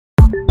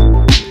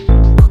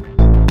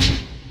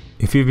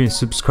If you've been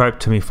subscribed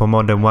to me for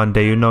more than one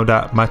day, you know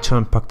that my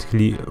channel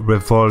practically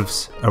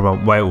revolves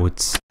around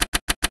Whitewoods.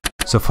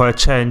 So for a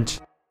change,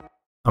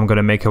 I'm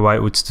gonna make a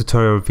Whitewoods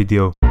tutorial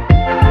video.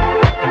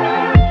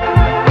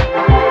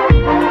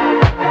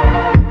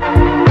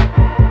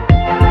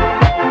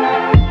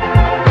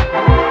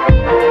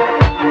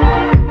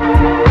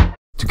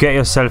 To get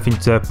yourself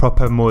into a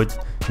proper mood,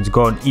 you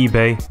go on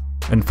eBay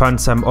and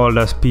find some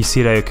older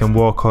PC that you can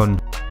work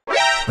on.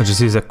 I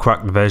just use a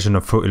cracked version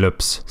of Fruity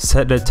Loops.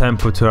 Set the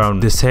tempo to around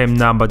the same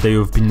number that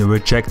you've been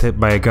rejected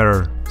by a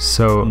girl.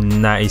 So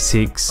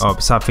 96 or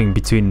something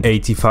between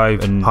 85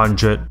 and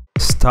 100.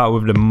 Start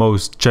with the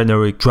most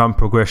generic drum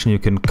progression you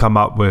can come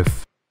up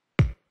with.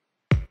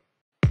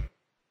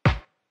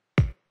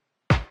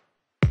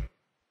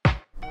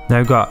 Now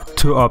you got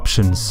two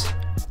options.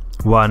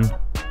 One,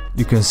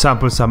 you can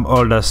sample some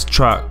older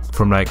track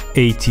from like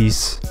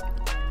 80s.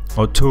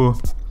 Or two,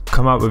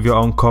 come up with your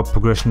own chord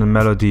progression and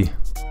melody.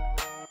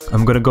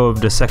 I'm gonna go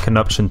with the second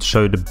option to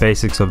show you the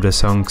basics of the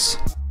songs.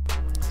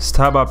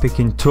 Start by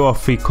picking 2 or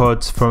 3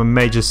 chords from a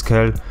major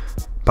scale,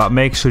 but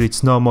make sure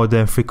it's no more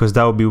than 3 because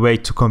that would be way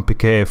too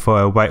complicated for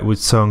a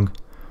Whitewoods song.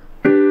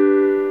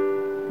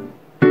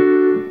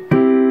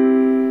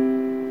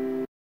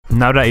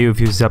 Now that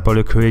you've used up all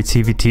your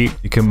creativity,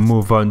 you can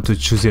move on to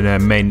choosing a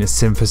main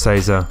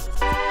synthesizer.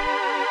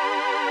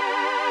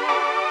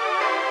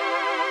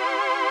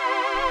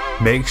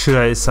 Make sure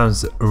that it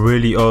sounds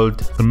really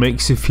old and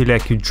makes you feel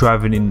like you're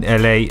driving in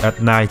LA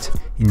at night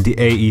in the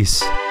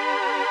 80s.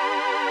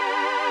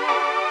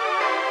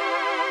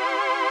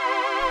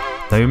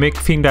 Now you may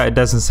think that it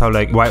doesn't sound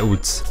like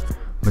Whitewoods,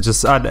 but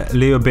just add a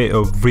little bit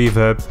of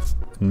reverb,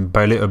 and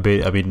by a little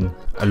bit I mean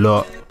a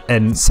lot,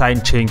 and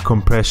sidechain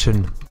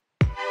compression.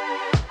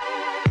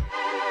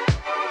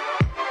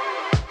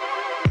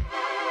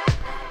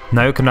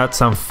 Now you can add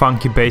some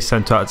funky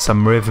bassline to add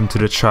some rhythm to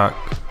the track.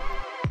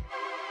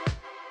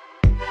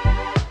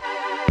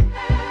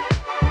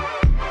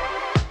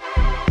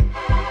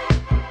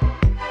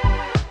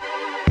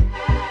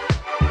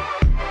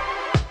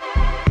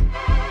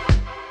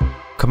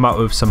 Come up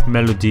with some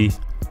melody,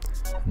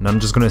 and I'm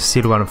just gonna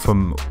steal one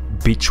from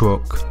Beach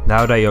Walk.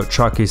 Now that your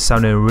track is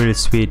sounding really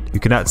sweet, you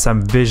can add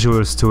some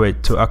visuals to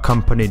it to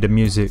accompany the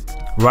music.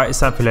 Write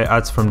something like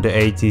ads from the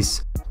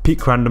 80s,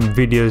 pick random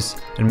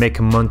videos and make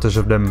a montage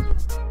of them.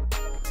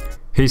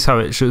 Here's how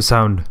it should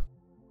sound.